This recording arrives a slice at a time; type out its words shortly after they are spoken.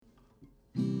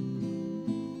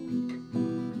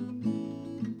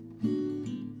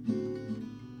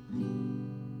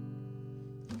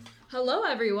Hello,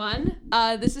 everyone.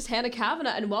 This is Hannah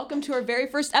Kavanagh, and welcome to our very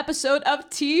first episode of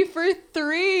Tea for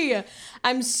Three.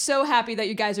 I'm so happy that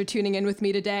you guys are tuning in with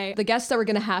me today. The guests that we're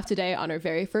going to have today on our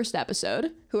very first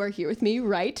episode, who are here with me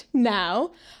right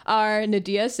now, are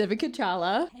Nadiya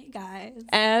Sivin-Kachala. Hey, guys.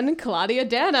 And Claudia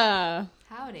Dana.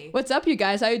 Howdy. What's up, you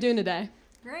guys? How you doing today?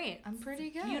 Great. I'm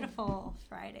pretty good. Beautiful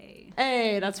Friday.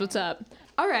 Hey, that's what's up.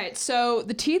 All right, so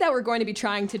the tea that we're going to be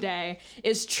trying today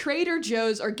is Trader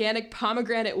Joe's organic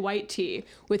pomegranate white tea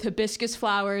with hibiscus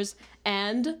flowers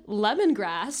and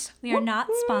lemongrass. We are not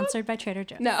sponsored by Trader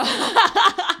Joe's. No.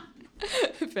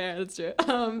 Fair, that's true.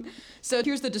 So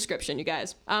here's the description, you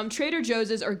guys. Trader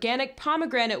Joe's organic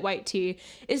pomegranate white tea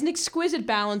is an exquisite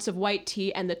balance of white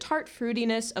tea and the tart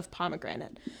fruitiness of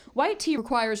pomegranate. White tea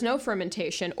requires no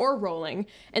fermentation or rolling.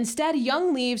 Instead,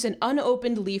 young leaves and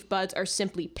unopened leaf buds are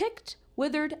simply picked,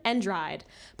 withered, and dried.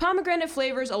 Pomegranate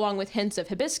flavors along with hints of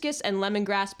hibiscus and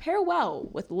lemongrass pair well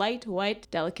with light, white,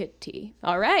 delicate tea.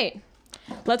 All right,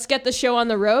 let's get the show on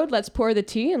the road. Let's pour the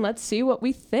tea and let's see what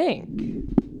we think.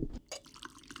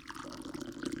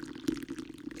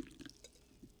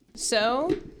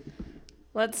 So,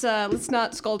 let's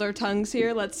not scald our tongues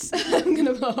here. I'm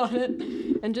gonna blow on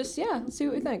it and just let's see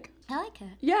what we think. I like it.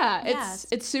 Yeah,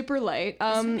 it's super light.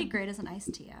 This would be great as an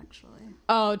iced tea, actually.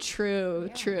 Oh, true.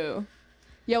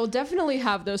 Yeah, we'll definitely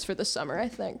have those for the summer, I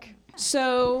think.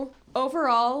 So,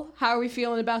 overall, how are we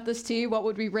feeling about this tea? What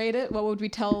would we rate it? What would we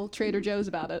tell Trader Joe's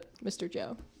about it, Mr.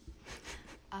 Joe?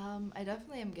 I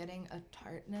definitely am getting a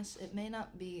tartness. It may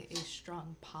not be a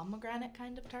strong pomegranate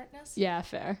kind of tartness. Yeah,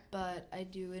 fair. But I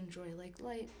do enjoy like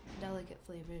light, delicate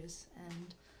flavors,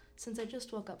 and since I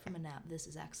just woke up from a nap, this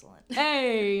is excellent.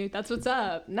 Hey, that's what's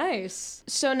up. Nice.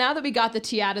 So now that we got the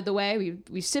tea out of the way,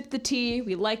 we sipped the tea,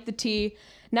 we liked the tea.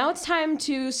 Now it's time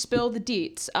to spill the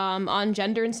deets on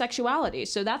gender and sexuality.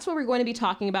 So that's what we're going to be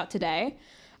talking about today.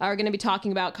 We're going to be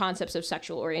talking about concepts of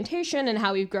sexual orientation and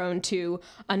how we've grown to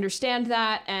understand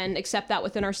that and accept that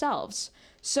within ourselves.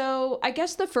 So I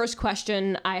guess the first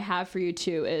question I have for you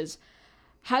two is,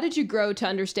 how did you grow to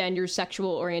understand your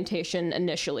sexual orientation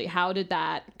initially? How did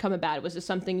that come about? Was it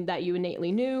something that you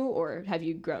innately knew, or have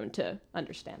you grown to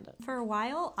understand it? For a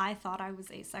while, I thought I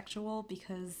was asexual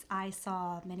because I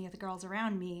saw many of the girls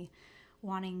around me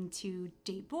wanting to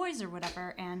date boys or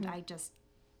whatever, and I just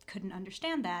couldn't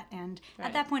understand that. And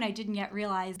at that point, I didn't yet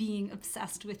realize being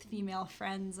obsessed with female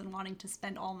friends and wanting to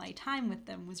spend all my time with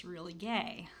them was really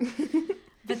gay.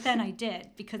 But then I did,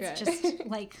 because just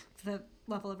like the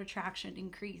level of attraction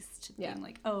increased, being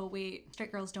like, oh wait,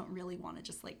 straight girls don't really want to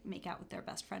just like make out with their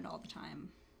best friend all the time.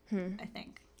 I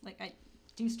think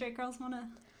do straight girls want to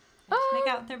make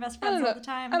out with their best friends all the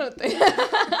time? I don't think.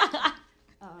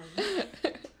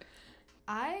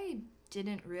 I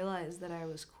didn't realize that I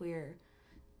was queer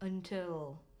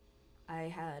until I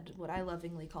had what I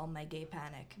lovingly call my gay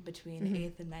panic between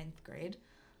 8th and 9th grade.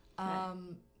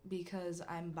 Because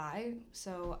I'm bi,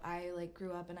 so I like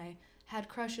grew up and I had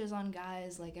crushes on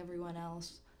guys like everyone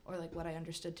else, or like what I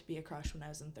understood to be a crush when I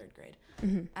was in 3rd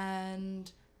grade.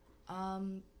 And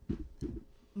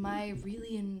my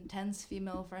really intense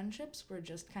female friendships were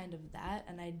just kind of that,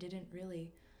 and I didn't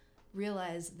really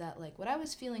realize that like what I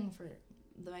was feeling for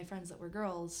my friends that were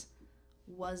girls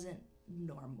wasn't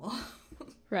normal.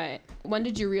 Right. When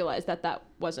did you realize that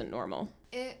wasn't normal?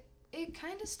 It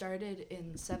kind of started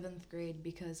in 7th grade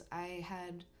because I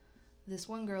had this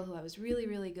one girl who I was really,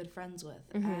 really good friends with,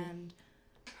 and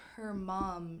her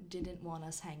mom didn't want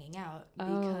us hanging out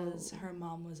because her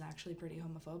mom was actually pretty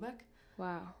homophobic.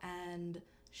 Wow. And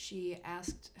she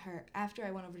asked her, after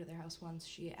I went over to their house once,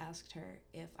 she asked her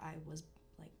if I was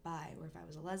like bi or if I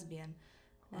was a lesbian.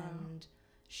 Wow. And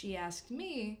she asked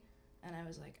me, and I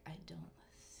was like, I don't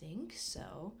think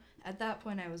so. At that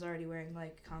point, I was already wearing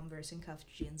like Converse and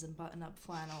cuffed jeans and button-up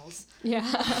flannels. Yeah.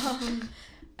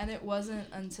 And it wasn't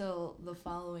until the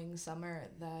following summer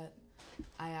that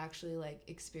I actually like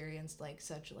experienced like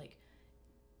such like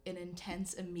an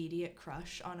intense immediate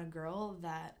crush on a girl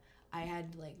that I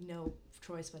had like no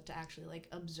choice but to actually like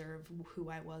observe who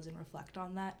I was and reflect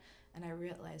on that. And I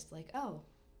realized like, oh,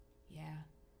 yeah,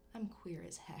 I'm queer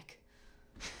as heck.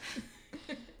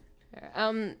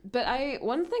 But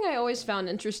one thing I always found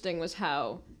interesting was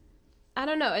how, I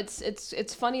don't know,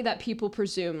 it's funny that people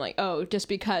presume like, oh, just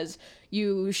because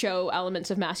you show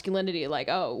elements of masculinity, like,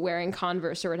 oh, wearing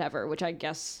Converse or whatever, which I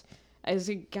guess is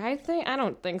a guy thing. I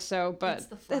don't think so, but it's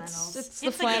the flannels. It's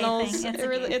the flannels.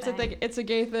 It's a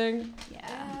gay thing.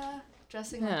 Yeah.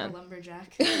 Dressing like a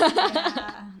lumberjack.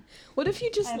 Yeah. What if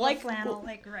you just like flannel,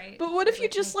 like right? But what if you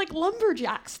just like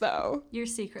lumberjacks though? You're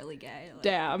secretly gay. Like.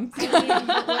 Damn. I mean,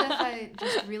 what if I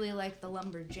just really like the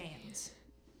Lumberjanes?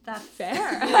 That's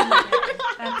fair.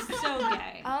 That's so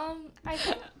gay.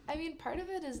 I mean, part of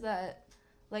it is that,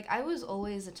 like, I was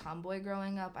always a tomboy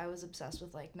growing up. I was obsessed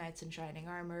with, like, knights in shining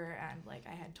armor, and, like,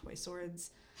 I had toy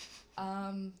swords.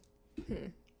 And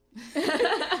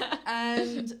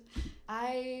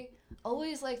I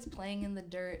always liked playing in the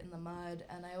dirt and the mud,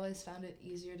 and I always found it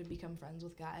easier to become friends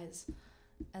with guys.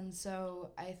 And so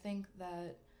I think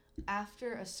that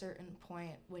after a certain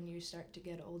point, when you start to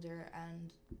get older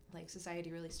and, like,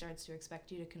 society really starts to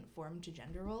expect you to conform to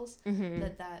gender roles,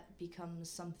 that becomes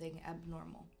something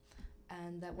abnormal.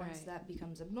 And that once that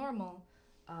becomes abnormal,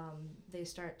 they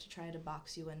start to try to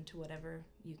box you into whatever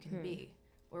you can be,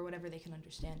 or whatever they can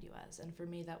understand you as. And for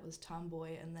me, that was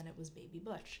tomboy, and then it was baby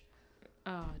butch.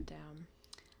 Oh, damn.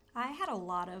 I had a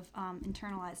lot of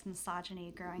internalized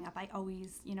misogyny growing up. I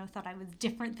always, thought I was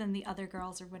different than the other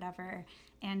girls or whatever,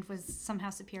 and was somehow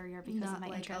superior because Not of my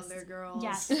like interests. other girls.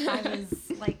 Yes, I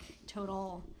was like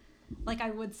total. Like,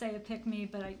 I would say a pick me,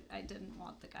 but I didn't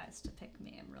want the guys to pick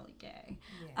me. I'm really gay.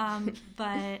 Yeah.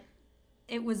 But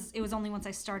it was only once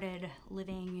I started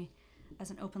living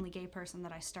as an openly gay person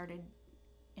that I started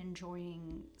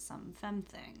enjoying some femme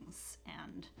things.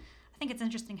 And I think it's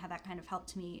interesting how that kind of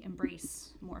helped me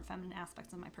embrace more feminine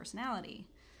aspects of my personality.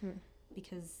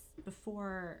 Because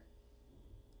before,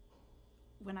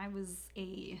 when I was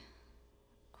a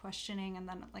questioning and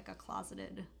then like a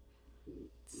closeted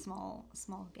small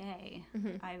gay,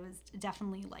 I was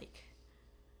definitely like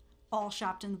all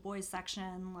shopped in the boys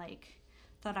section, like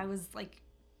thought I was like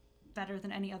better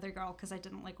than any other girl because I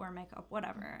didn't like wear makeup,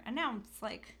 whatever. And now it's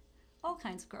like all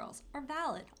kinds of girls are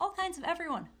valid, all kinds of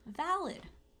everyone valid.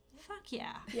 Fuck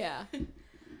yeah. Yeah.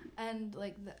 And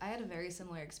like I had a very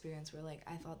similar experience where like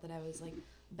I thought that I was like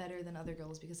better than other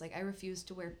girls because like I refused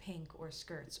to wear pink or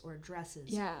skirts or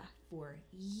dresses for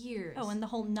years. Oh, and the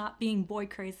whole not being boy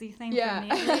crazy thing Yeah. for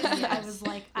me. I was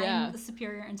like, I'm the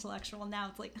superior intellectual. Now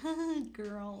it's like,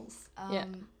 girls.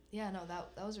 Yeah, no,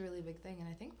 that was a really big thing. And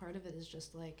I think part of it is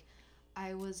just like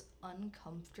I was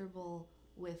uncomfortable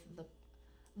with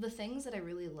the things that I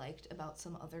really liked about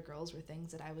some other girls were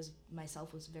things that I was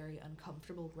very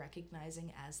uncomfortable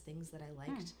recognizing as things that I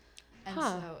liked. And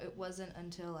so it wasn't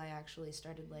until I actually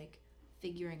started like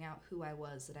figuring out who I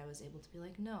was that I was able to be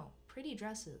like, no, pretty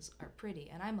dresses are pretty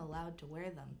and I'm allowed to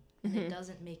wear them. And it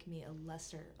doesn't make me a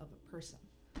lesser of a person.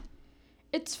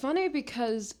 It's funny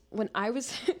because when I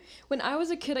was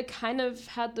a kid, I kind of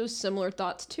had those similar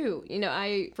thoughts too.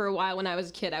 For a while when I was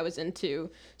a kid, I was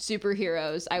into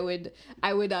superheroes. I would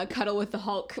cuddle with the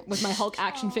Hulk, with my Hulk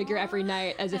action figure every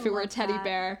night as if it were a teddy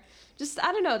bear. Just,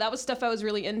 I don't know, that was stuff I was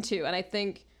really into. And I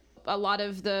think a lot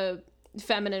of the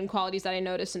feminine qualities that I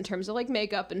noticed in terms of like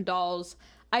makeup and dolls,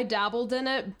 I dabbled in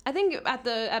it. I think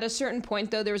at a certain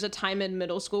point though, there was a time in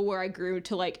middle school where I grew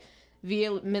to like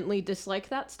vehemently dislike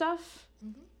that stuff.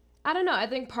 I don't know. I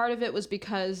think part of it was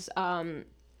because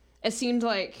it seemed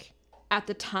like at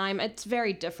the time, it's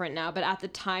very different now, but at the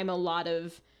time, a lot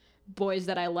of boys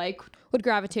that I like would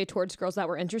gravitate towards girls that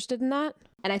were interested in that.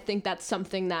 And I think that's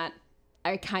something that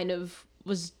I kind of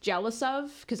was jealous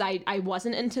of because I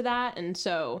wasn't into that. And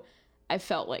so I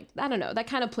felt like, I don't know, that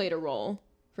kind of played a role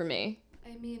for me.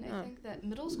 I mean, I think that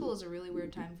middle school is a really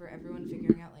weird time for everyone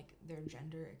figuring out like their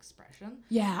gender expression.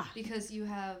 Yeah. Because you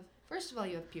have, first of all,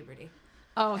 you have puberty.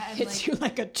 Oh, it hits you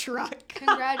like a truck.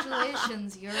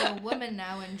 Congratulations, you're a woman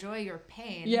now. Enjoy your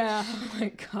pain. Yeah. Oh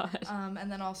my God. And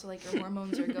then also like your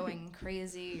hormones are going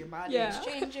crazy. Your body is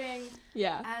changing.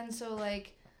 Yeah. And so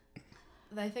like,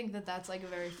 I think that that's like a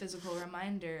very physical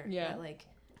reminder that like,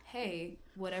 hey,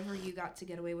 whatever you got to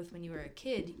get away with when you were a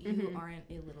kid, you aren't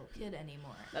a little kid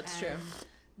anymore. That's true.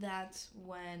 That's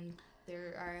when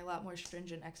there are a lot more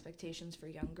stringent expectations for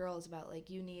young girls about like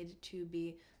you need to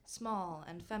be small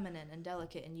and feminine and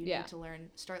delicate and you need to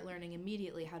start learning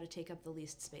immediately how to take up the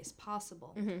least space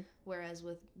possible. Whereas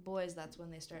with boys, that's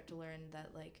when they start to learn that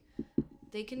like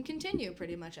they can continue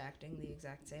pretty much acting the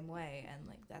exact same way, and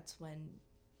like that's when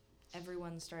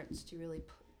everyone starts to really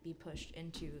be pushed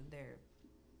into their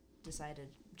decided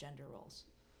gender roles.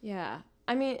 Yeah.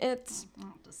 I mean, it's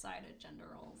Not decided gender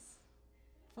roles.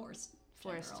 Forced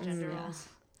Gender roles.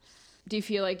 Do you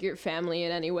feel like your family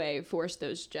in any way forced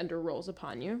those gender roles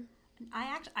upon you?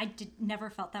 I never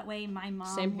felt that way. My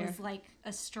mom was like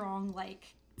a strong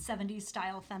like 70s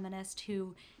style feminist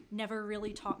who never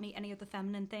really taught me any of the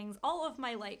feminine things. All of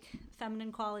my like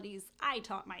feminine qualities, I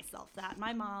taught myself that.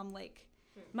 My mom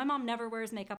never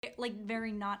wears makeup. Like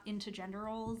very not into gender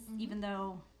roles, even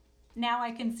though now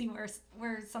I can see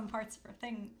where some parts of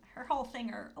her whole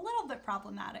thing are a little bit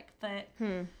problematic, but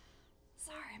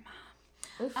sorry, Mom.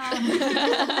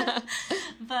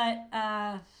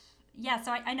 But yeah,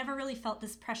 so I never really felt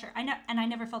this pressure. I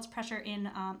never felt pressure in,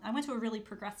 I went to a really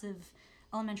progressive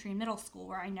elementary and middle school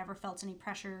where I never felt any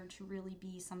pressure to really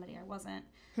be somebody I wasn't.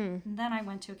 And then I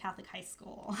went to a Catholic high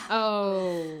school.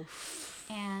 Oh.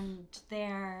 And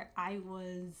there I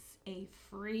was a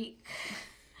freak.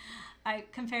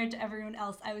 Compared to everyone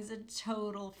else, I was a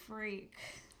total freak.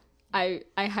 I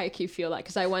high-key feel that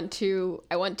because I went to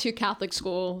Catholic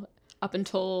school up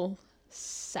until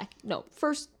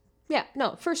first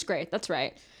grade. That's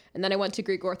right. And then I went to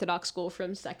Greek Orthodox school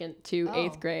from 2nd to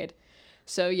 8th grade.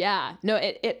 So yeah, no,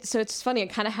 so it's funny. It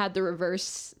kind of had the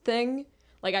reverse thing.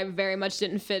 Like I very much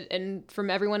didn't fit in from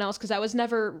everyone else because I was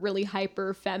never really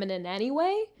hyper feminine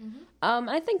anyway. And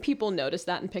I think people noticed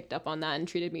that and picked up on that and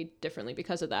treated me differently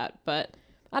because of that. But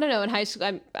I don't know. In high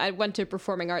school, I went to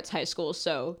performing arts high school,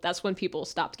 so that's when people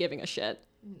stopped giving a shit,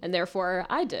 and therefore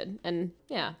I did. And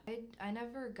yeah, I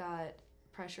never got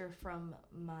pressure from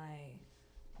my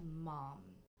mom.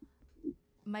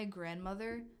 My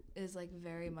grandmother is like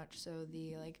very much so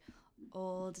the like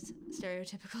old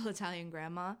stereotypical Italian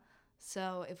grandma.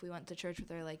 So if we went to church with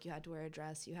her, like you had to wear a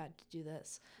dress, you had to do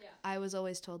this. Yeah. I was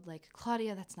always told like,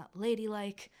 Claudia, that's not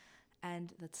ladylike,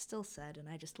 and that's still said, and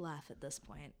I just laugh at this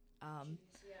point.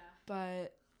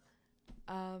 But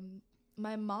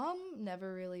my mom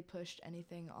never really pushed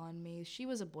anything on me. She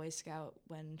was a Boy Scout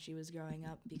when she was growing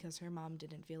up because her mom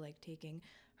didn't feel like taking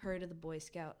her to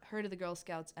the Girl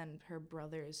Scouts and her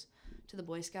brothers to the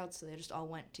Boy Scouts, so they just all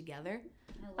went together.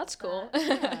 That's cool.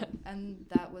 Yeah, and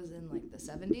that was in like the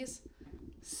 70s.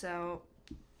 So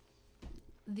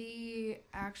the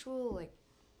actual like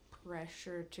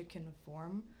pressure to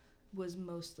conform was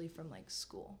mostly from like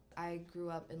school. I grew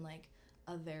up in like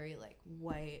a very like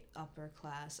white upper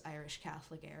class Irish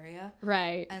Catholic area.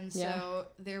 Right. And so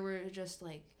there were just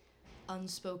like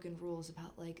unspoken rules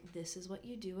about like this is what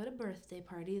you do at a birthday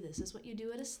party, this is what you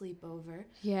do at a sleepover.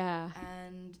 Yeah.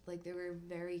 And like they were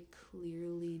very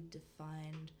clearly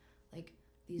defined, like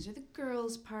these are the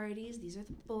girls' parties, these are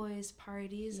the boys'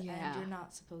 parties, and you're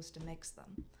not supposed to mix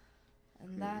them.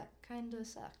 And that kind of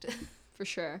sucked. For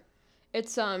sure.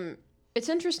 It's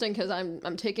interesting because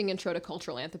I'm taking intro to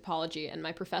cultural anthropology, and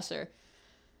my professor,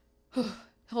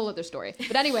 whole other story.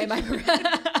 But anyway,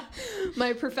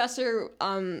 my professor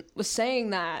was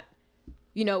saying that,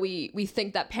 you know, we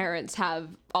think that parents have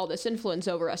all this influence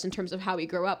over us in terms of how we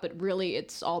grow up, but really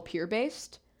it's all peer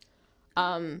based.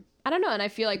 I don't know, and I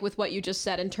feel like with what you just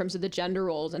said in terms of the gender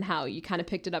roles and how you kind of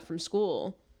picked it up from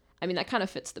school, I mean that kind of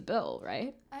fits the bill,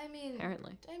 right? I mean,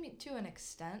 apparently. I mean to an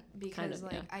extent, because kind of,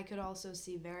 like I could also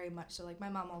see very much so like my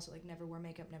mom also like never wore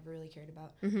makeup, never really cared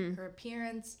about her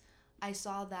appearance. I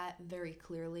saw that very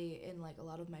clearly in like a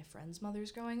lot of my friends'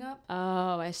 mothers growing up.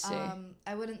 Oh, I see.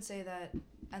 I wouldn't say that.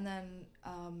 And then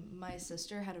my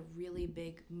sister had a really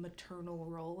big maternal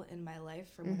role in my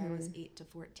life from when I was 8 to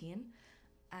 14.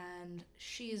 And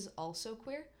she's also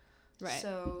queer. Right.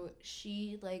 So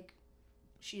she's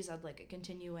had like a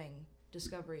continuing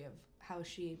discovery of how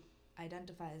she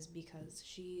identifies, because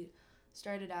she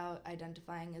started out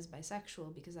identifying as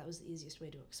bisexual because that was the easiest way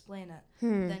to explain it.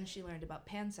 Then she learned about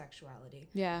pansexuality.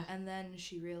 Yeah. And then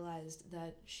she realized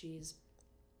that she's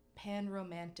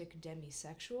panromantic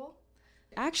demisexual.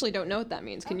 I actually don't know what that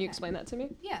means. Can you explain that to me?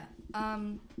 Yeah.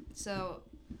 So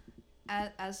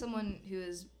as someone who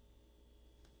is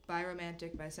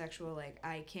biromantic, bisexual, like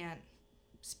I can't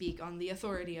speak on the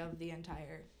authority of the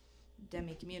entire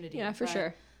demi community. Yeah, for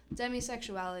sure.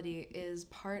 Demisexuality is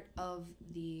part of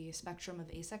the spectrum of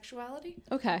asexuality.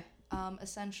 Okay.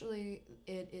 Essentially,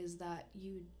 it is that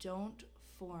you don't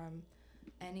form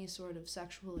any sort of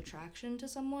sexual attraction to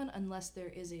someone unless there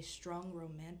is a strong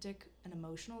romantic and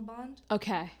emotional bond.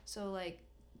 Okay. So, like,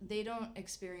 they don't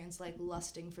experience, like,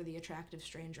 lusting for the attractive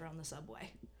stranger on the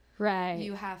subway. Right.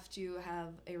 You have to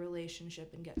have a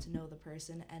relationship and get to know the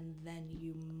person, and then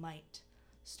you might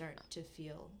start to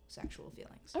feel sexual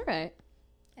feelings. All right.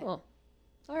 Yeah. Cool.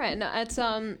 All right. No, it's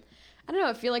I don't know.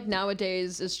 I feel like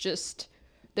nowadays it's just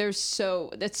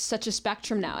it's such a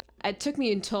spectrum now. It took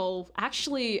me until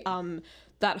actually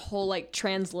that whole like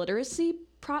transliteracy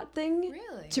thing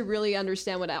to really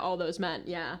understand what all those meant.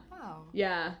 Yeah. Wow.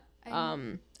 Yeah.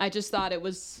 I just thought it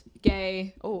was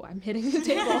gay. Oh, I'm hitting the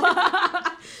table.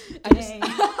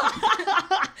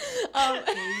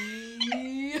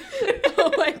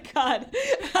 Oh my god.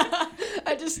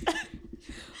 I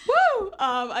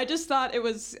just thought it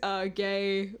was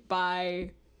gay,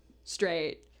 bi,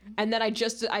 straight. And then I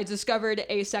discovered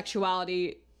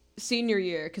asexuality senior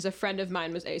year because a friend of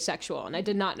mine was asexual and I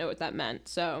did not know what that meant.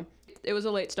 So it was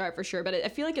a late start for sure, but I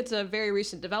feel like it's a very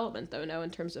recent development though, no, in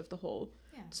terms of the whole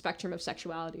spectrum of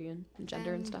sexuality and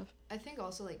gender and stuff. I think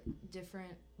also like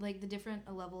the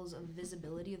different levels of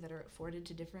visibility that are afforded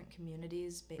to different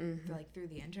communities like through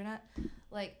the internet.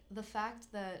 Like the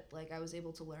fact that like I was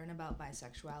able to learn about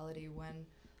bisexuality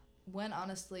when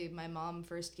honestly my mom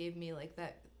first gave me like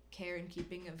that Care and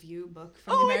Keeping of You book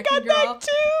from the American Girl. That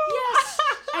too! Yes!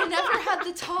 I never had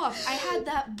the talk. I had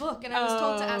that book and I was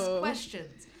told to ask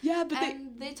questions. Yeah, but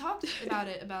they talked about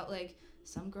it, about like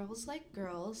some girls like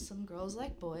girls, some girls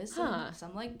like boys,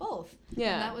 some like both.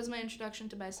 Yeah. And that was my introduction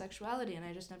to bisexuality, and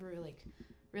I just never really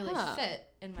fit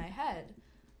in my head.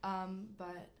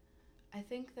 But I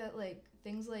think that like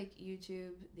things like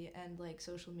YouTube and like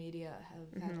social media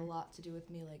have had a lot to do with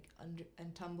me, like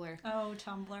and Tumblr. Oh,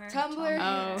 Tumblr.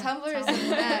 Tumblr is a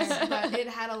mess, but it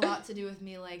had a lot to do with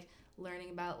me like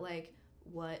learning about like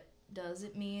what does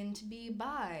it mean to be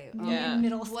bi? In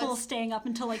middle school, staying up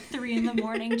until like 3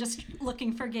 a.m. just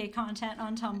looking for gay content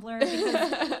on Tumblr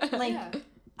because, like,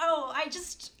 I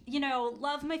just,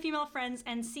 love my female friends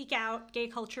and seek out gay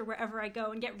culture wherever I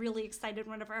go and get really excited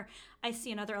whenever I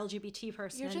see another LGBT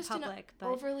person in public. I'm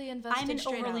an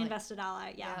overly invested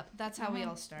ally. Yeah, that's how we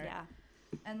all start. Yeah.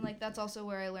 And like that's also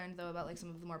where I learned though about like some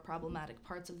of the more problematic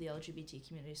parts of the LGBT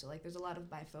community. So like there's a lot of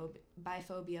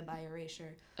biphobia,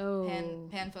 bi-erasure,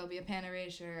 panphobia,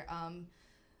 pan-erasure.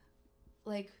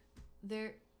 Like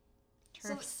they're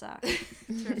TERFs suck.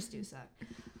 TERFs do suck.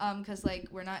 Because like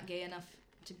we're not gay enough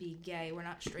to be gay, we're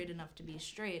not straight enough to be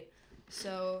straight.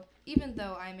 So even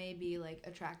though I may be like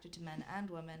attracted to men and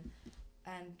women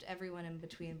and everyone in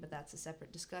between, but that's a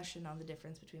separate discussion on the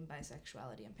difference between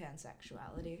bisexuality and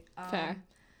pansexuality. Fair.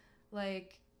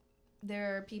 Like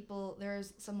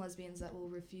there's some lesbians that will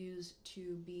refuse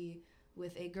to be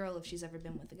with a girl if she's ever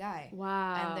been with a guy.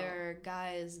 Wow. And there are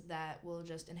guys that will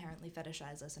just inherently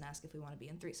fetishize us and ask if we want to be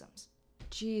in threesomes.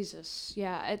 Jesus.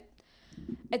 Yeah.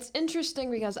 It's interesting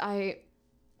because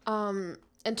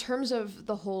in terms of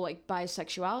the whole like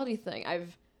bisexuality thing,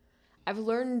 I've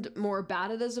learned more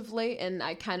about it as of late, and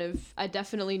I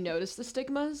definitely noticed the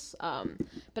stigmas,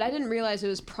 but I didn't realize it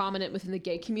was prominent within the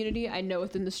gay community. I know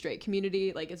within the straight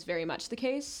community, like, it's very much the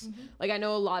case. Mm-hmm. Like, I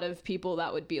know a lot of people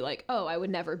that would be like, oh, I would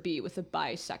never be with a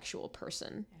bisexual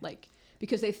person, like,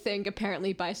 because they think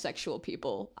apparently bisexual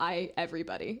people,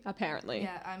 everybody, apparently.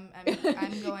 Yeah, I'm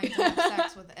going to have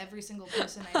sex with every single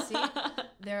person I see.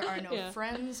 There are no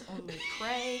friends, only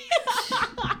prey.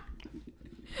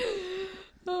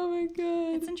 Oh my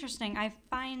god. It's interesting. I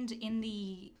find in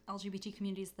the LGBT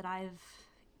communities that I've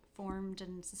formed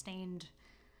and sustained,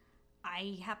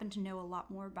 I happen to know a lot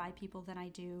more bi people than I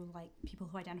do like people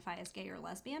who identify as gay or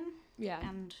lesbian. Yeah.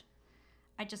 And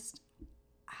I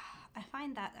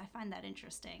find that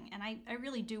interesting. And I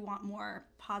really do want more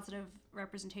positive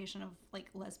representation of like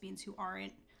lesbians who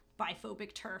aren't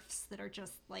biphobic TERFs that are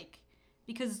just like,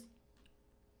 because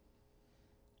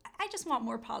I just want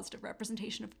more positive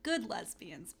representation of good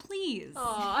lesbians, please. Please.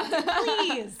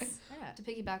 Yeah. To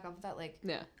piggyback off of that, like,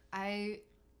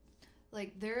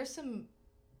 there are some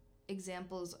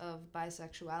examples of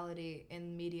bisexuality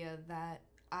in media that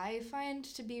I find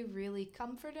to be really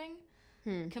comforting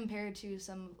compared to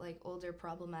some like older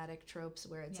problematic tropes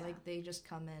where it's like they just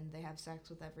come in, they have sex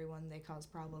with everyone, they cause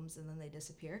problems, and then they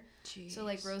disappear. Jeez. So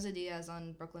like Rosa Diaz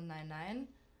on Brooklyn Nine-Nine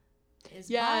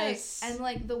is bi, and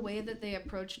like the way that they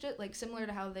approached it, like similar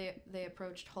to how they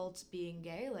approached Holtz being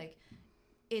gay, like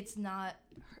it's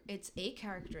a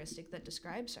characteristic that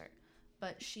describes her,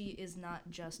 but she is not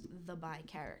just the bi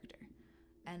character,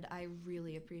 and I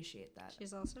really appreciate that.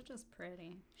 She's also just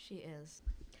pretty. She is.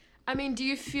 I mean, do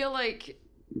you feel like,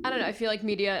 I don't know, I feel like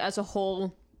media as a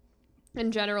whole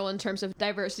in general in terms of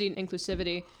diversity and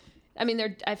inclusivity, I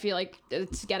mean, I feel like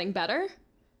it's getting better,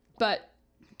 but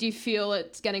do you feel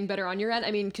it's getting better on your end? I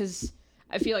mean, because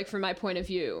I feel like from my point of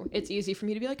view, it's easy for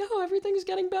me to be like, oh, everything's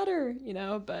getting better,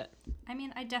 but... I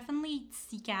mean, I definitely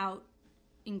seek out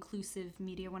inclusive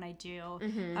media when I do.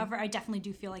 Mm-hmm. However, I definitely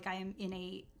do feel like I am in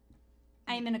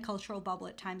a cultural bubble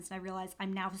at times, and I realize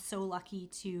I'm now so lucky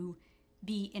to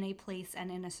be in a place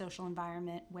and in a social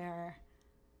environment where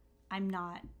I'm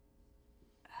not...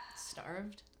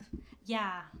 starved?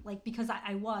 Yeah, like, because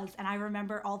I was, and I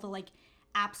remember all the, like,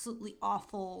 absolutely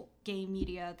awful gay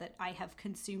media that I have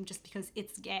consumed just because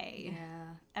it's gay.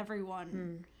 Yeah.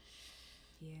 Everyone.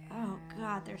 Yeah. Oh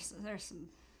god, there's some.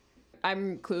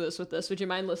 I'm clueless with this. Would you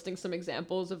mind listing some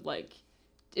examples of like,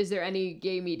 is there any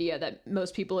gay media that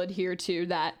most people adhere to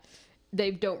that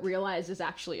they don't realize is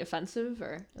actually offensive,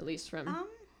 or at least from a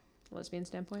lesbian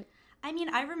standpoint? I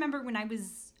mean, I remember when I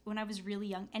was when I was really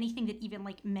young, anything that even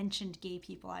like mentioned gay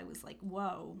people, I was like,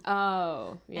 whoa.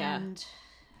 Oh, yeah. And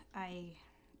I,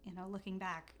 looking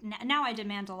back, now I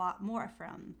demand a lot more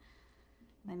from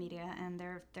my media, and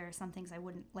there are some things I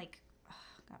wouldn't like. Oh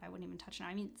God, I wouldn't even touch now.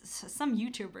 I mean, some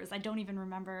YouTubers I don't even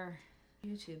remember.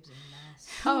 YouTube's a mess.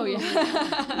 Oh yeah.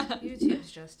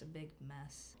 YouTube's just a big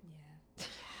mess.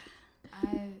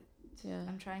 Yeah.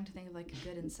 I'm trying to think of like a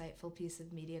good, insightful piece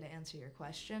of media to answer your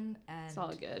question, and It's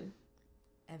all good.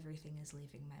 everything is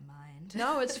leaving my mind.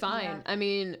 No, it's fine. Yeah. I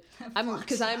mean, I'm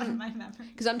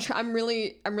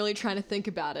really trying to think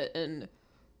about it, and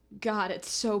God, it's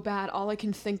so bad. All I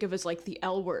can think of is like the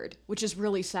L word, which is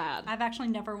really sad. I've actually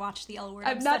never watched the L Word.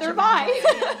 Neither have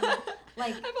I.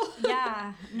 Like,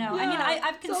 yeah, no. Yeah, I mean,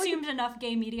 I've consumed enough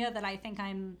gay media that I think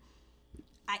I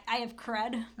have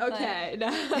cred. Okay, no.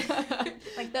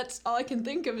 Like that's all I can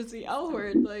think of is the L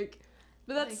word. Like,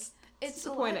 but that's it's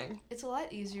disappointing. It's a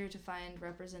lot easier to find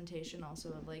representation also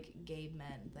of like gay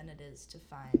men than it is to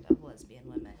find of lesbian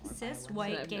women. Or Cis bi women.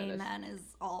 white I've gay noticed. men is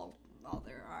all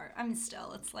there are. I mean,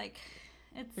 still, it's like,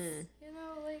 it's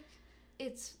Like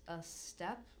it's a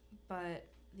step, but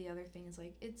the other thing is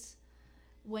like it's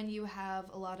when you have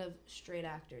a lot of straight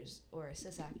actors or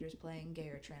cis actors playing gay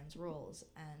or trans roles,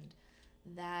 and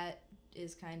that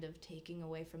is kind of taking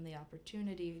away from the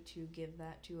opportunity to give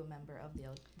that to a member of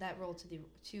that role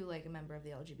to like a member of the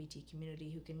LGBT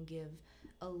community who can give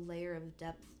a layer of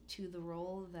depth to the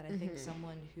role that I think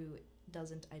someone who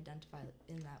doesn't identify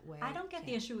in that way. I don't get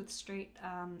the issue with straight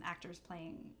actors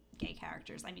playing gay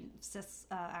characters. I mean, cis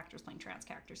actors playing trans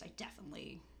characters. I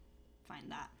definitely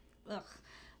find that ugh.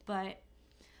 But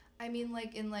I mean,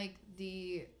 like in like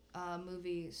the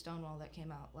movie Stonewall that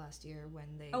came out last year when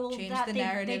they changed the they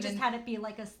narrative. just had it be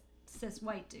like a cis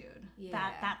white dude.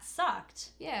 Yeah. That sucked.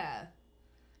 Yeah.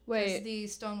 Wait. The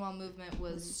Stonewall movement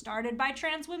was Started by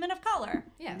trans women of color.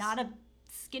 Yes. Not a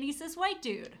skinny cis white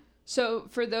dude. So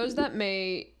for those that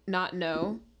may not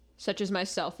know, such as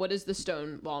myself, what is the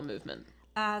Stonewall movement?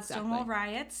 Stonewall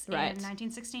riots in Right.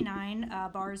 1969.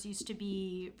 Bars used to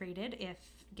be raided if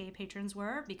gay patrons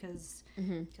were because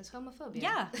homophobia.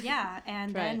 Yeah.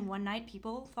 And Right. then one night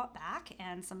people fought back,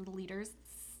 and some of the leaders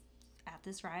at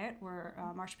this riot were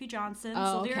Marsha P. Johnson,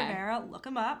 Sylvia okay. Rivera. Look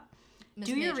them up. Miss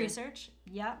Do your Major. research.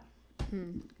 Yep.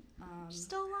 She's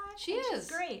still alive. She and is.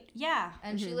 She's great. Yeah.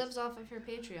 And she lives off of her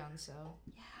Patreon, so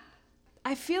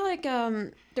I feel like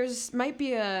there's might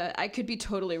be I could be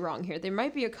totally wrong here. There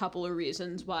might be a couple of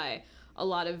reasons why a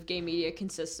lot of gay media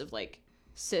consists of like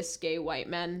cis gay white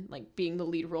men like being the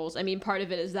lead roles. I mean, part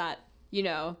of it is that,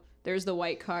 there's the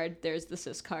white card, there's the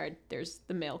cis card, there's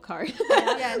the male card.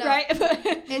 yeah, no. Right? It's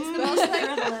the most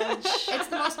Privilege.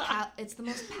 it's the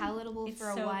most palatable It's for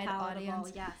a so wide palatable,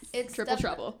 audience. yes. It's Triple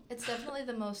trouble. It's definitely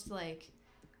the most like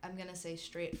I'm gonna say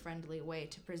straight friendly way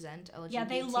to present LGBT. Yeah,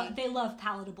 they love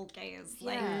palatable gays.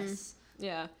 Like, Yes.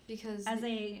 Yeah. Because as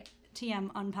a TM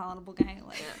unpalatable gay,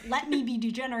 like, let me be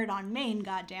degenerate on Maine,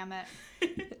 goddammit.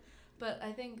 But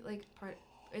I think like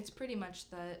it's pretty much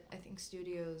that I think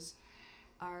studios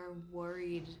are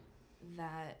worried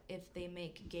that if they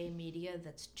make gay media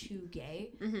that's too gay,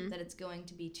 that it's going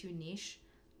to be too niche,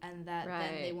 and that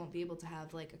then they won't be able to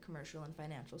have like a commercial and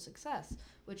financial success,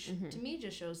 which to me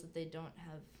just shows that they don't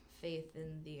have faith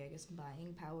in the, I guess,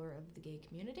 buying power of the gay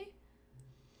community.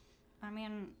 I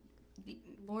mean,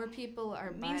 More people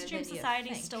are mainstream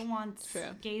society still wants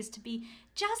True. gays to be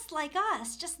just like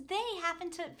us, just they happen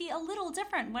to be a little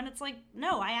different, when it's like,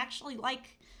 no, I actually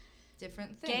like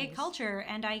different things. gay culture,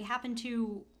 and I happen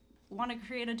to want to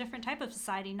create a different type of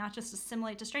society, not just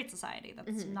assimilate to straight society.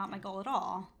 That's not my goal at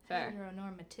all. Fair.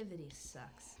 Heteronormativity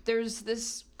sucks. There's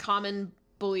this common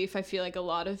belief I feel like a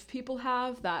lot of people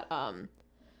have that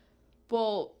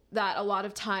that a lot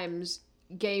of times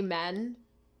gay men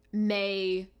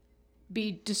may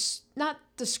be not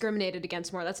discriminated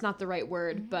against more, that's not the right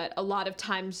word, but a lot of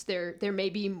times there may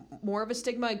be more of a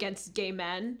stigma against gay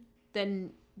men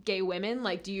than gay women.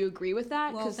 Like, do you agree with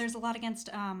that? Well, there's a lot against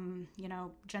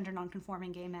gender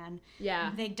nonconforming gay men.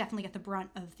 Yeah. They definitely get the brunt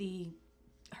of the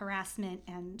harassment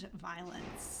and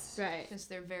violence. Right. Because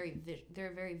they're very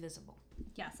visible.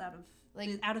 Yes,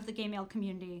 out of the gay male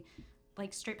community,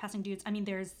 like straight passing dudes. I mean,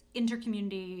 there's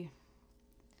intercommunity,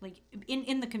 like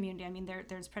in the community. I mean,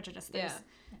 there's prejudice. There's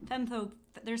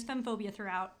there's femphobia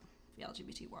throughout the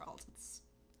LGBT world. It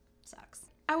sucks.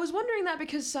 I was wondering that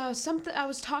because I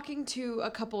was talking to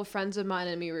a couple of friends of mine,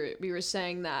 and we were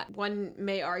saying that one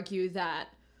may argue that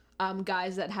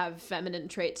guys that have feminine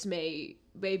traits may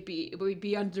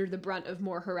be under the brunt of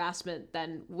more harassment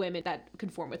than women that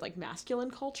conform with like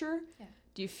masculine culture. Yeah.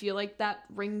 Do you feel like that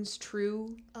rings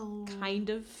true? Kind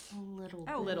of? A little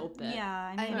Oh, little bit.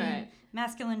 Yeah, I mean,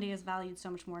 masculinity is valued so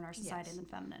much more in our society than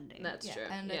femininity. That's true.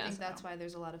 And I think that's why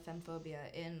there's a lot of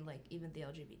femphobia in, like, even the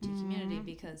LGBT community,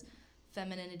 because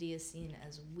femininity is seen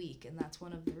as weak, and that's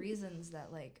one of the reasons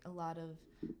that, like, a lot of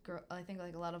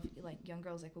young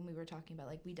girls, like when we were talking about,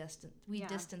 like, we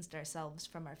distanced ourselves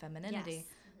from our femininity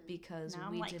because now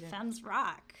we I'm like, didn't. femmes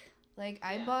rock. Like,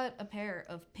 I bought a pair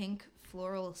of pink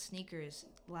floral sneakers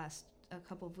a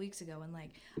couple of weeks ago, and,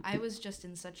 like, I was just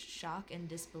in such shock and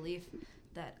disbelief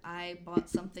that I bought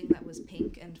something that was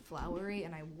pink and flowery,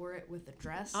 and I wore it with a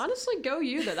dress. Honestly, go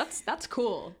you, though. That's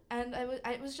cool. And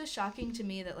it was just shocking to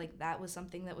me that, like, that was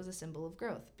something that was a symbol of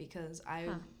growth, because I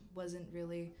wasn't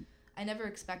really... I never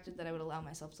expected that I would allow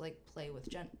myself to, like, play with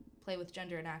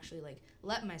gender and actually, like,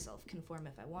 let myself conform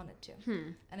if I wanted to.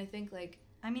 And I think, like...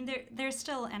 I mean, there's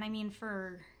still... And I mean,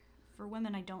 for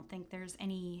women, I don't think there's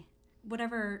any...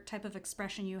 Whatever type of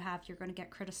expression you have, you're going to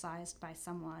get criticized by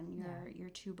someone. You're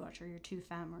too butch, or you're too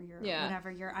femme, or you're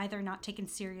whatever. You're either not taken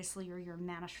seriously, or you're a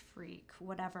mannish freak,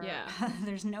 whatever. Yeah.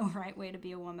 There's no right way to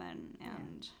be a woman,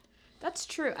 and that's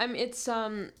true. I mean, it's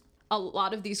a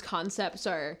lot of these concepts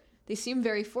they seem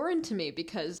very foreign to me,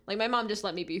 because, like, my mom just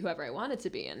let me be whoever I wanted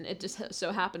to be, and it just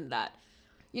so happened that,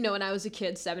 you know, when I was a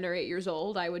kid, 7 or 8 years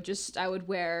old, I would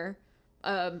wear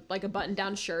like a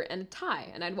button-down shirt and a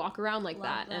tie, and I'd walk around like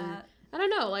that. And I don't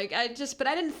know, like, but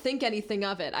I didn't think anything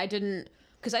of it. I didn't,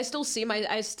 because I still see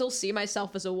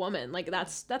myself as a woman. Like,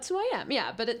 that's who I am.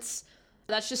 Yeah, but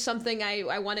that's just something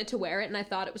I wanted to wear it, and I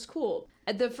thought it was cool.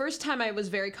 The first time I was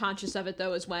very conscious of it,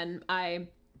 though, is when I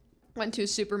went to a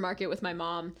supermarket with my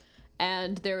mom,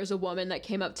 and there was a woman that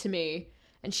came up to me,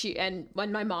 and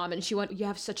when my mom, and she went, "You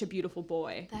have such a beautiful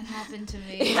boy." That happened to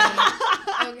me.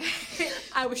 Okay.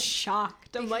 I was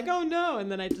shocked. I'm like, oh no,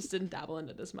 and then I just didn't dabble in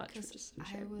it as much. I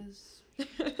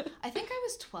think I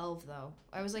was 12, though.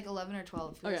 I was like 11 or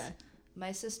 12. Okay.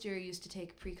 My sister used to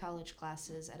take pre-college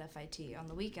classes at FIT on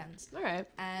the weekends. All right.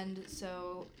 And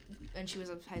she was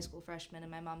a high school freshman,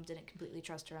 and my mom didn't completely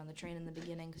trust her on the train in the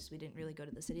beginning because we didn't really go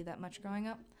to the city that much growing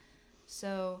up.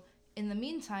 So in the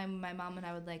meantime, my mom and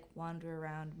I would, like, wander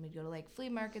around, and we'd go to, like, flea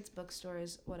markets,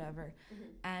 bookstores, whatever.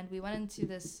 And we went into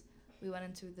this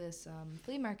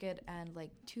flea market, and,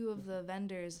 like, 2 of the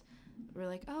vendors were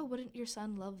like, "Oh, wouldn't your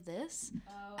son love this?"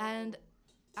 Oh. And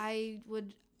I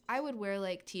would wear,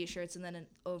 like, t-shirts and then an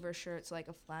overshirt, so, like,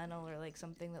 a flannel or, like,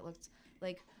 something that looked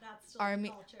like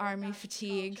army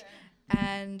fatigue. Culture.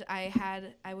 And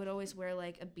I would always wear,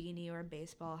 like, a beanie or a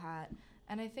baseball hat.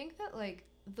 And I think that, like,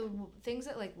 the things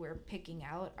that, like, we're picking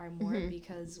out are more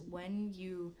because when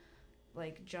you,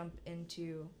 like, jump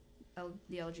into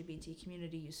the LGBT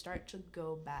community, you start to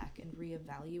go back and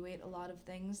reevaluate a lot of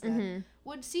things that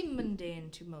would seem mundane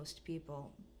to most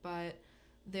people, but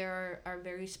there are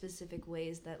very specific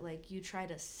ways that, like, you try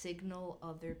to signal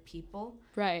other people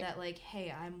that, like,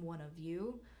 hey, I'm one of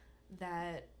you.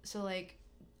 So, like,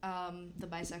 the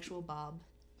bisexual bob,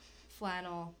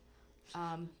 flannel,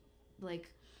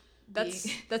 like,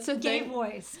 that's a gay thing.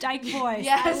 Voice, dyke voice.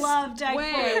 Yes. I love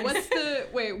dyke voice.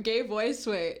 Gay voice?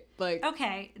 Like,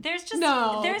 okay, there's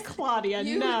Claudia,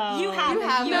 you have it.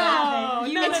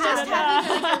 It's just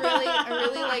having, like, a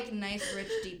really like nice,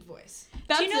 rich, deep voice.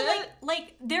 That's Do you know, it?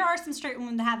 like there are some straight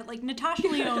women that have it. Like Natasha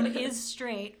Lyonne is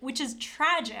straight, which is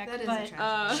tragic. That but is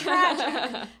tragic.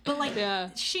 Tragic. But, like,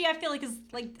 she, I feel like, is,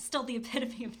 like, still the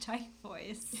epitome of dyke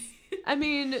voice. I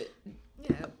mean,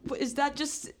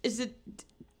 is it?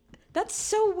 That's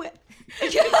so weird.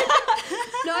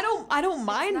 No, I don't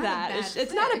mind that.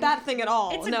 It's not a bad thing at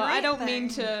all. It's a no, great I don't thing. mean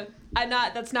to.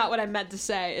 That's not what I meant to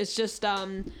say. It's just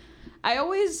I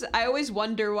always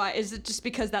wonder why. Is it just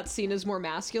because that's seen as more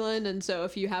masculine, and so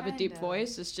if you have a deep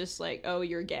voice, it's just like, oh,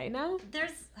 you're gay now?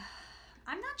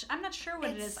 I'm not sure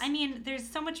what it is. I mean, there's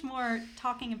so much more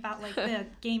talking about, like, the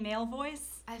gay male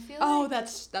voice. I feel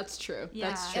that's true. Yeah.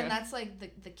 That's true. And that's, like,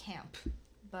 the camp.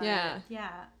 But, yeah.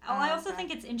 Oh, I also think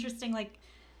it's interesting, like,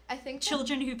 I think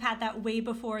children who've had that way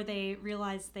before they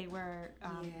realized they were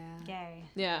gay.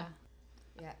 Yeah.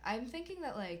 Yeah. I'm thinking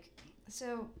that, like,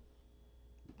 so,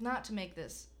 not to make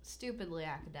this stupidly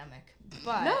academic,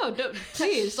 but No,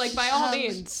 please, like, by all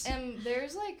means. And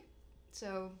there's, like,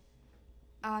 so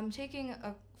I'm taking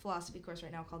a philosophy course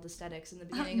right now called Aesthetics in the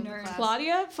beginning of the class.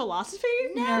 Claudia, philosophy?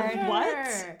 Nerd.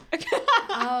 What?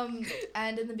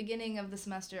 And in the beginning of the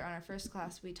semester on our first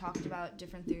class, we talked about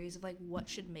different theories of, like, what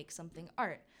should make something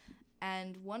art.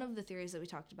 And one of the theories that we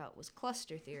talked about was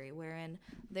cluster theory, wherein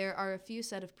there are a few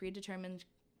set of predetermined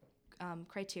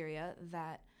criteria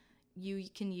that you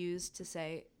can use to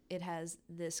say, it has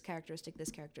this characteristic,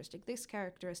 this characteristic, this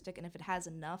characteristic, and if it has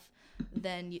enough,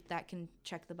 then that can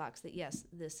check the box that yes,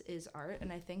 this is art.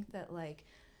 And I think that like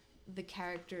the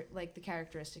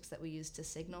characteristics that we use to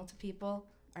signal to people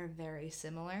are very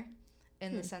similar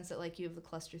in the sense that like you have the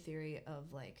cluster theory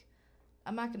of like,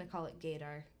 I'm not going to call it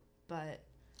gaydar, but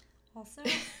also,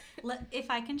 if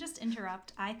I can just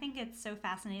interrupt, I think it's so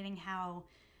fascinating how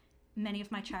many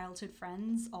of my childhood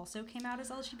friends also came out as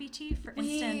LGBT. For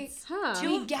instance,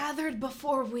 we gathered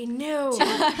before we knew.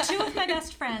 Two of my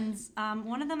best friends,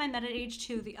 one of them I met at age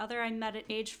 2, the other I met at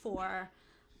age 4.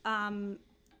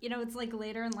 You know, it's like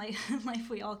later in life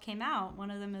we all came out.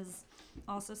 One of them is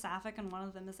also sapphic and one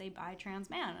of them is a bi-trans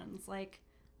man. And it's like,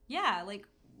 yeah, like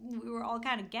we were all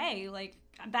kind of gay. Like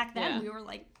back then we were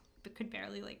like, could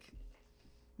barely like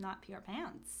not pee our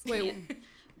pants. Wait,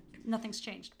 nothing's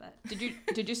changed, but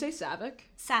did you say sapphic?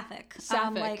 Sapphic.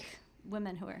 Sapphic. Like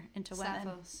women who are into women.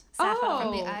 Sapphos. Oh.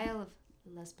 From the Isle of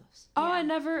Lesbos. Oh, Yeah. I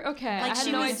never. Okay, Like I had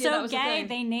she no was idea so that was a gay, thing.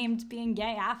 they named being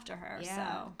gay after her. Yeah.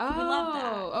 So Oh, we love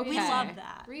that. okay. We love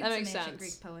that. Read That some makes ancient sense.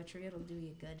 Greek poetry; it'll do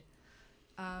you good.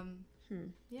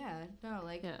 Yeah, no,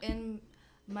 like Yeah. in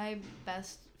my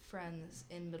best friends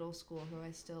in middle school who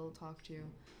I still talk to,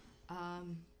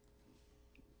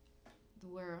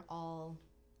 we're all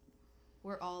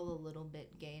a little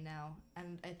bit gay now,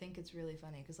 and I think it's really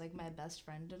funny because like my best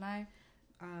friend and I,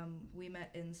 we met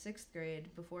in 6th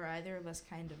grade before either of us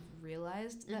kind of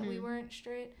realized that we weren't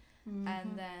straight.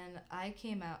 And then I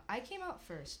came out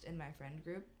first in my friend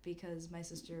group because my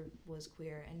sister was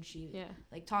queer and she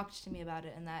like talked to me about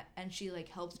it and she like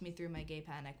helped me through my gay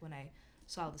panic when I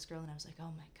saw this girl and I was like,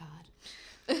 oh my God,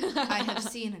 I have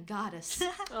seen a goddess.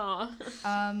 Aw.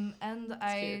 And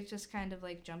I just kind of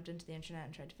like jumped into the internet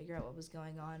and tried to figure out what was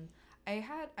going on. I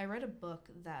read a book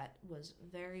that was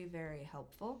very, very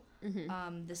helpful.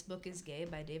 This book is Gay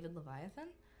by David Leviathan.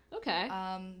 Okay.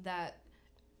 That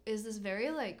is this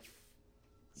very like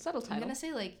Subtle title. I'm gonna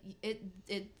say like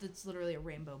it's literally a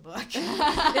rainbow book. It's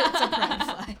a pride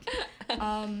flag.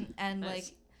 And Nice. like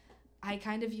I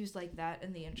kind of used like that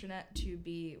in the internet to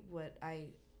be what I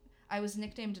was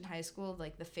nicknamed in high school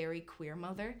like the fairy queer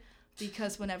mother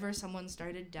because whenever someone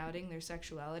started doubting their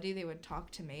sexuality, they would talk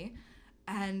to me,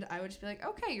 and I would just be like,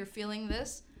 okay, you're feeling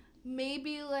this,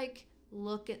 maybe like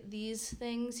look at these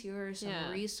things. Here are some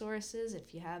resources.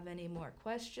 If you have any more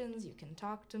questions, you can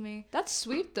talk to me. That's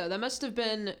sweet though. That must have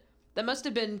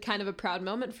been kind of a proud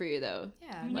moment for you though.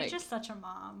 Yeah. You're like, just such a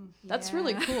mom. That's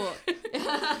really cool.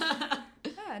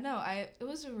 Yeah, no, it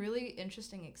was a really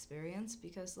interesting experience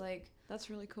because like That's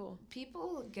really cool.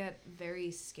 people get very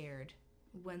scared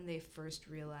when they first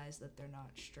realize that they're not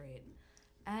straight.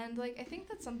 And like I think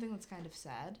that's something that's kind of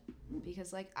sad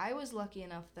because like I was lucky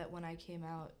enough that when I came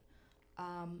out,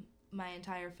 my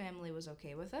entire family was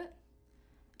okay with it.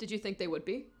 Did you think they would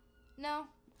be? No.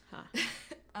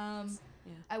 Huh.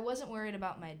 I wasn't worried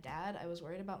about my dad. I was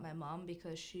worried about my mom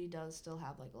because she does still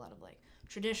have like a lot of like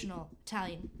traditional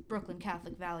Italian Brooklyn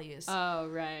Catholic values. Oh,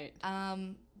 right.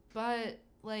 But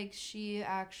like she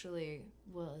actually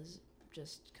was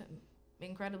just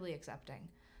incredibly accepting.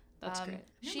 That's great.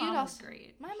 Your mom is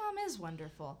great. My mom is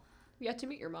wonderful. You got to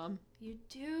meet your mom. You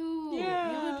do.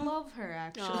 Yeah. You would love her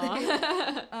actually.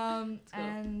 Cool.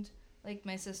 And like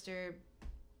my sister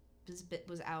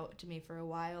was out to me for a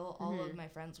while. All of my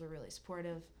friends were really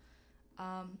supportive.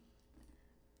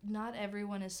 Not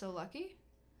everyone is so lucky.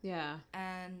 Yeah.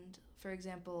 And for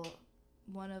example,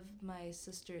 one of my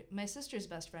sister's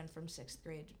best friend from 6th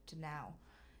grade to now,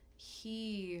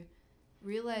 he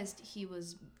realized he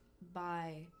was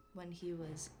bi when he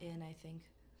was in, I think,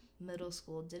 middle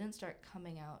school. Didn't start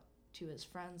coming out to his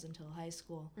friends until high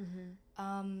school.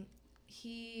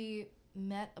 He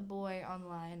met a boy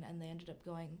online and they ended up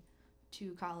going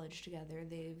to college together.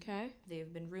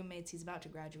 They've been roommates. He's about to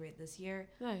graduate this year.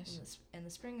 Nice. In the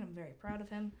spring. I'm very proud of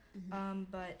him.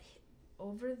 But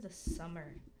over the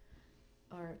summer,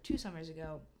 or 2 summers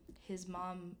ago, his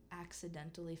mom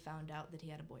accidentally found out that he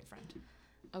had a boyfriend.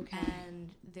 Okay. And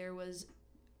there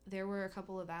were a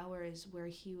couple of hours where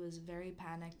he was very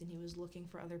panicked and he was looking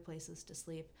for other places to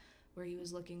sleep, where he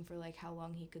was looking for like how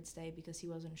long he could stay because he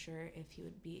wasn't sure if he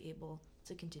would be able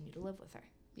to continue to live with her.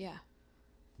 Yeah.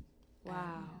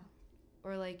 Wow.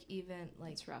 Or like even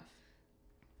like It's rough.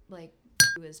 like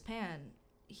to his pan,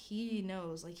 he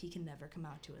knows like he can never come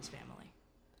out to his family.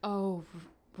 Oh,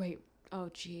 wait. Oh,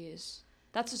 jeez.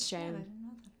 That's a Yeah, I shame. didn't know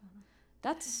that about him.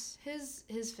 That's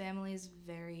His family is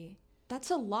very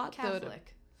a lot though.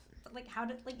 Catholic. But like, how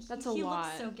did That's he a lot.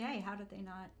 looks so gay? How did they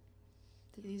not?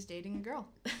 He's dating a girl.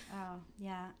 Oh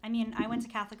yeah. I mean, I went to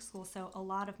Catholic school, so a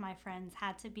lot of my friends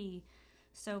had to be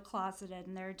so closeted,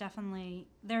 and there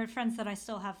are friends that I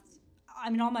still have. I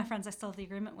mean, all my friends I still have the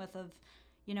agreement with of,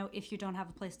 if you don't have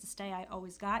a place to stay, I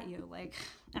always got you. Like,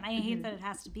 and I hate that it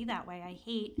has to be that way. I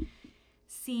hate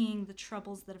seeing the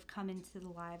troubles that have come into the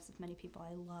lives of many people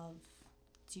I love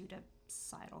due to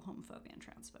societal homophobia and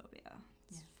transphobia.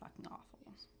 It's fucking awful.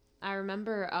 I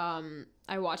remember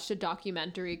I watched a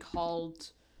documentary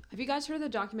called, have you guys heard of the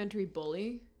documentary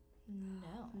Bully? No.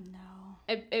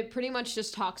 It pretty much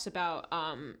just talks about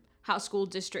how school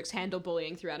districts handle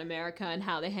bullying throughout America and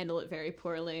how they handle it very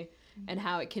poorly, and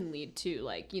how it can lead to,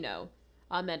 like,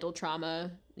 mental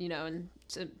trauma, and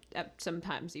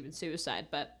sometimes even suicide.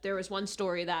 But there was one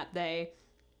story that they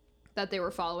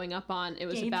were following up on. It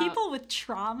was Gay about people with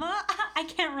trauma? I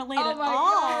can't relate Oh at my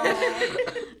all. God.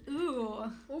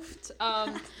 Ooh.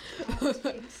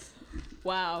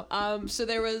 Wow. So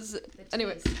there was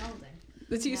anyway.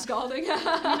 The tea scalding. I mean,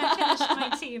 I finished my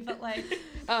tea, but like.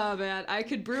 Oh man, I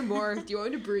could brew more. Do you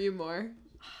want me to brew you more?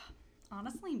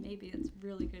 Honestly, maybe it's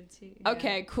really good tea.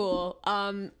 Okay, cool.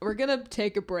 We're gonna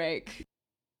take a break.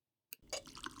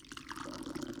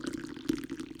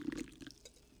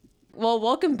 Well,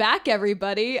 welcome back,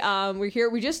 everybody. We're here.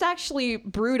 We just actually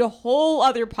brewed a whole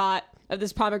other pot of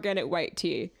this pomegranate white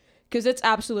tea because it's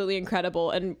absolutely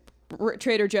incredible. And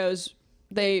Trader Joe's,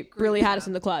 they really had us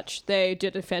in the clutch. They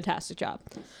did a fantastic job.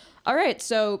 All right,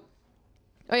 so,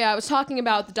 I was talking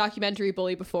about the documentary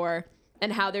Bully before,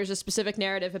 and how there's a specific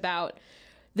narrative about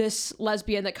this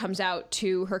lesbian that comes out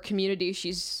to her community.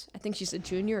 I think she's a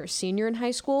junior or senior in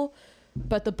high school,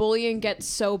 but the bullying gets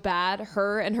so bad,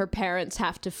 her and her parents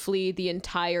have to flee the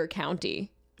entire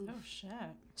county. Oh, shit.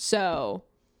 So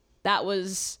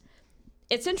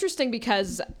it's interesting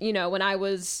because,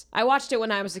 I watched it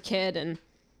when I was a kid, and,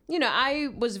 I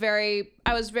was very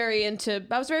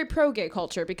pro gay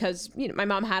culture because, my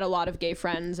mom had a lot of gay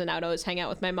friends, and I would always hang out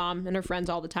with my mom and her friends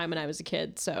all the time when I was a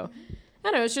kid. So I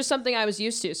don't know, it's just something I was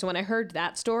used to. So when I heard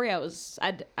that story, I was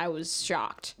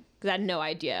shocked because I had no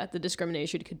idea the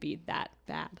discrimination could be that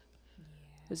bad. Yeah.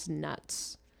 It was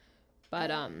nuts.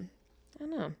 But I don't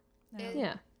know.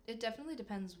 It definitely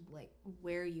depends, like,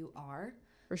 where you are.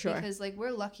 For sure. Because, like,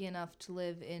 we're lucky enough to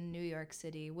live in New York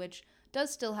City, which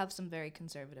does still have some very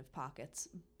conservative pockets.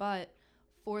 But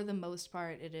for the most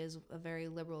part, it is a very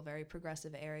liberal, very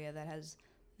progressive area that has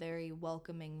very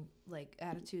welcoming, like,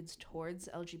 attitudes towards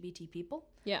LGBT people.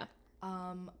 Yeah.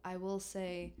 I will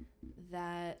say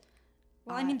that...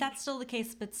 Well, I mean, that's still the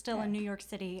case, but still in New York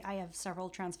City, I have several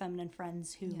trans feminine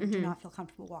friends who do not feel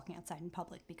comfortable walking outside in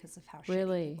public because of how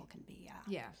shitty people can be.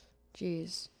 Yeah.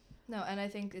 Jeez. No, and I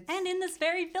think it's... And in this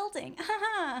very building.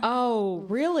 Oh,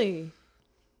 really?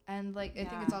 And, like, I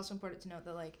think it's also important to note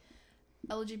that, like,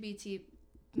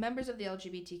 members of the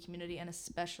LGBT community, and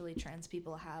especially trans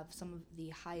people, have some of the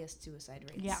highest suicide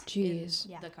rates in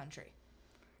the country.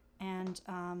 And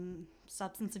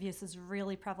substance abuse is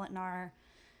really prevalent in our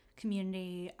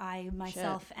community. I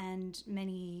myself and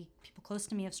many people close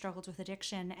to me have struggled with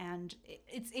addiction, and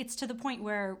it's to the point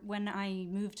where when I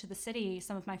moved to the city,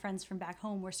 some of my friends from back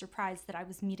home were surprised that I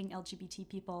was meeting LGBT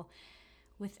people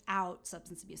without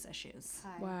substance abuse issues.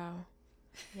 Hi. Wow.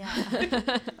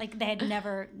 Yeah. Like they had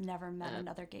never met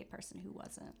another gay person who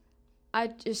wasn't. I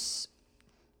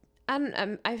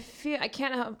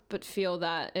can't help but feel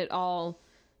that it all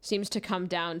seems to come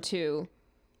down to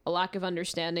a lack of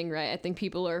understanding, right? I think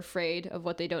people are afraid of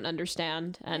what they don't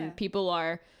understand, and I think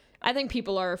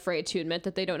people are afraid to admit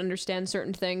that they don't understand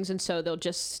certain things, and so they'll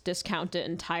just discount it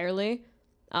entirely.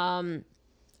 I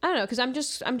don't know, because I'm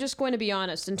just going to be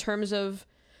honest in terms of,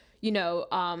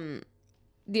 the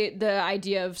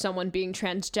idea of someone being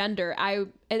transgender.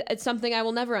 It's something I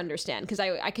will never understand because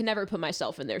I can never put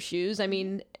myself in their shoes. I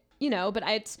mean, but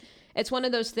it's one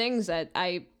of those things that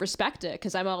I respect it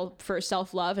because I'm all for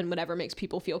self-love, and whatever makes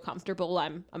people feel comfortable,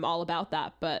 I'm all about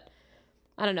that. But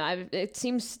I don't know. It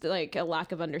seems like a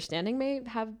lack of understanding may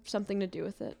have something to do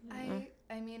with it.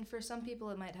 I mean, for some people,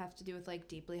 it might have to do with, like,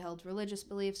 deeply held religious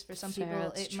beliefs. For some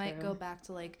people, it might go back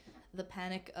to, like, the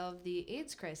panic of the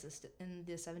AIDS crisis in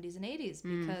the 70s and 80s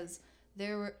because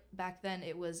back then,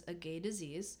 it was a gay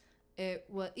disease. It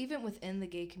was, even within the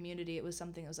gay community, it was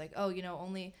something that was like,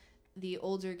 only the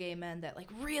older gay men that, like,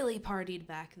 really partied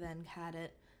back then had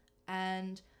it.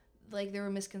 And, like, there were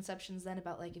misconceptions then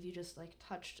about, like, if you just, like,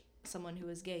 touched someone who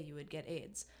was gay, you would get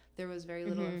AIDS. There was very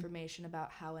little information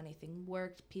about how anything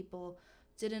worked. People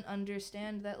didn't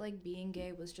understand that, like, being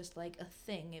gay was just, like, a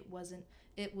thing. It was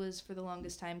for the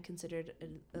longest time considered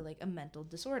a mental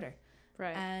disorder.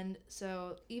 Right. And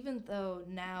so even though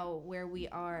now where we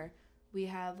are, we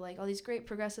have, like, all these great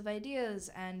progressive ideas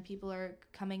and people are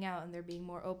coming out and they're being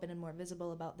more open and more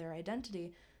visible about their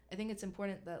identity, I think it's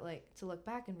important that like to look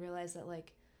back and realize that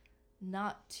like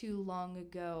not too long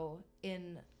ago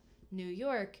in New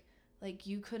York, like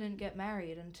you couldn't get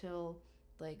married until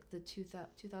like the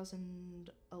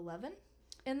 2011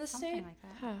 in the Something state. like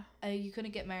that. You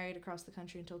couldn't get married across the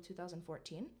country until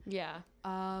 2014. Yeah.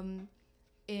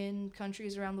 In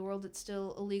countries around the world, it's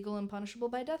still illegal and punishable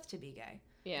by death to be gay.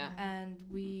 Yeah. And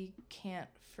we can't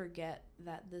forget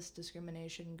that this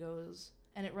discrimination goes,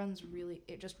 and it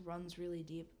just runs really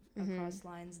deep across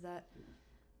lines that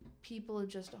people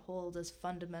just hold as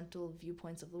fundamental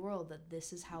viewpoints of the world, that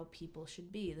this is how people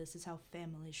should be, this is what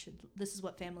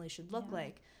families should look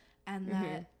like, and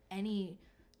that any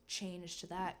change to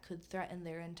that could threaten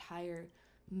their entire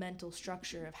mental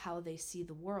structure of how they see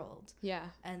the world. Yeah.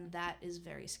 And that is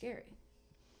very scary.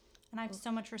 And I have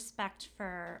so much respect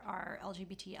for our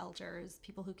LGBT elders,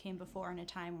 people who came before in a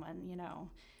time when, you know,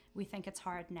 we think it's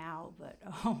hard now, but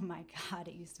oh my God,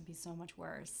 it used to be so much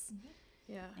worse.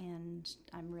 Yeah. And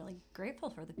I'm really grateful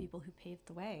for the people who paved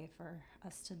the way for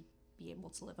us to be able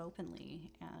to live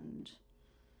openly. And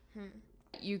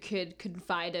you could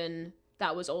confide in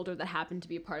that was older that happened to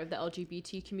be a part of the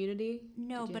LGBT community?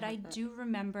 No, but I do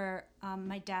remember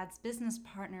my dad's business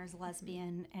partner is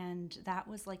lesbian, and that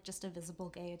was like just a visible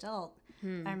gay adult.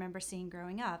 I remember seeing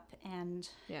growing up, and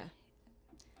yeah,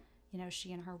 you know,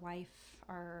 she and her wife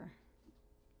are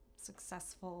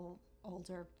successful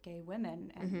older gay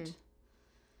women, and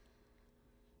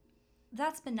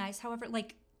that's been nice. However,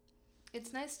 like,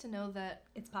 it's nice to know that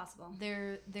it's possible.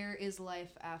 There is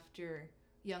life after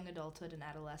young adulthood and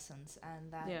adolescence,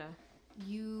 and that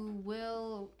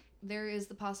there is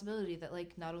the possibility that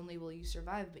like not only will you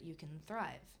survive, but you can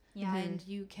thrive. Yeah. And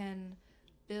you can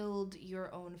build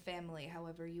your own family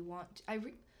however you want.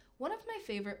 One of my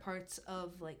favorite parts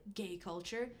of like gay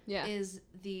culture is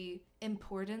the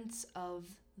importance of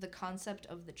the concept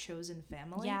of the chosen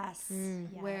family. Yes.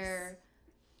 Where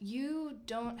you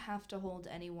don't have to hold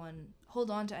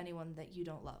on to anyone that you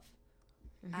don't love.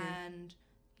 And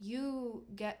you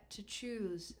get to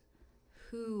choose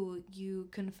who you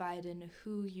confide in,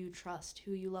 who you trust,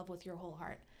 who you love with your whole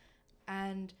heart.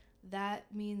 And that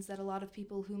means that a lot of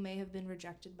people who may have been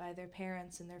rejected by their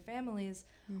parents and their families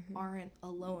aren't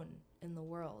alone in the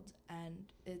world.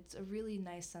 And it's a really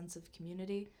nice sense of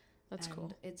community. That's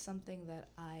cool. It's something that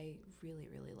I really,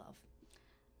 really love.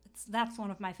 That's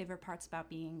one of my favorite parts about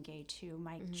being gay too.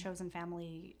 My chosen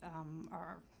family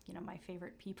are, you know, my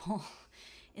favorite people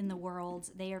in the world.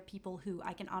 They are people who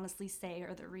I can honestly say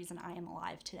are the reason I am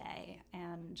alive today,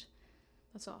 and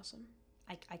that's awesome.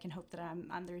 I can hope that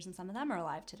I'm the reason some of them are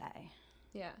alive today.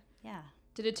 Yeah. Yeah.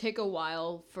 Did it take a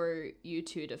while for you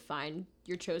two to find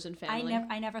your chosen family?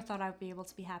 I never thought I would be able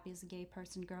to be happy as a gay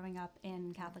person growing up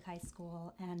in Catholic high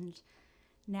school, and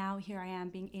now here I am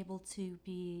being able to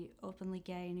be openly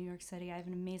gay in New York City. I have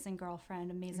an amazing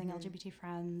girlfriend, amazing LGBT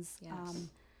friends. Yes.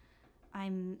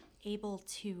 I'm able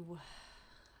to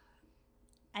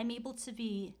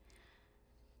be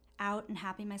out and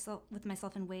happy with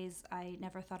myself in ways I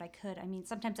never thought I could. I mean,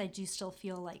 sometimes I do still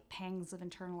feel like pangs of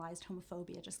internalized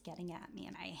homophobia just getting at me,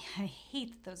 and I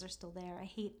hate that those are still there. I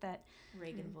hate that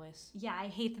Reagan voice. Yeah, I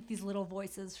hate that these little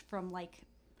voices from like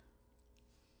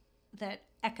that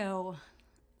echo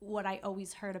what I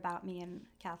always heard about me in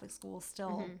Catholic school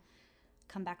still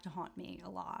come back to haunt me a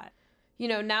lot. You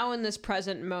know, now in this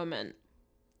present moment,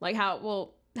 like how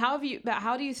do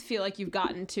you feel like you've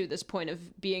gotten to this point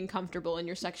of being comfortable in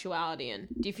your sexuality? And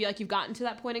do you feel like you've gotten to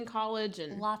that point in college?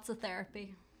 And Lots of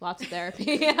therapy. All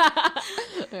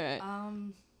right.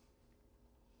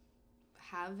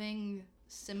 Having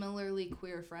similarly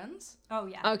queer friends. Oh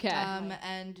yeah. Okay.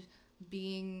 And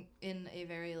being in a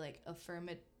very like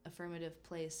affirmative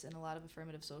place in a lot of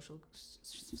affirmative social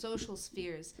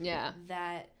spheres. Yeah.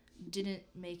 That didn't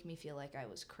make me feel like I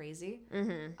was crazy.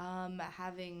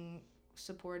 Having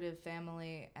supportive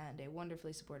family and a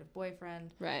wonderfully supportive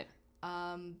boyfriend. Right.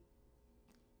 And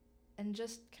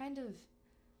just kind of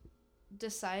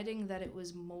deciding that it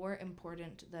was more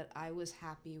important that I was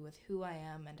happy with who I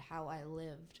am and how I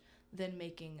lived than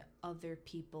making other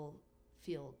people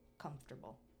feel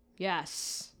comfortable.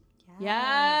 Yes.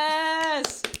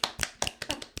 Yes.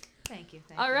 Thank you.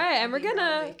 All right, and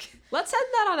let's end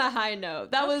that on a high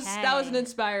note. That was an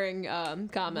inspiring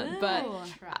comment. Woo. But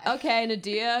okay,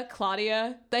 Nadiya,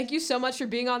 Claudia, thank you so much for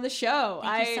being on the show.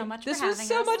 Thank you so much for having us. This was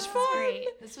so much fun.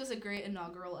 This was a great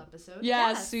inaugural episode.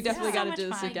 Yes, we definitely got to do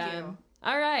this again.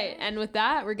 All right, and with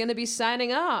that, we're going to be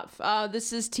signing off.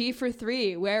 This is Tea for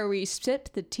 3, where we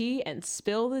sip the tea and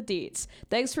spill the deets.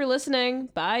 Thanks for listening.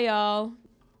 Bye, y'all.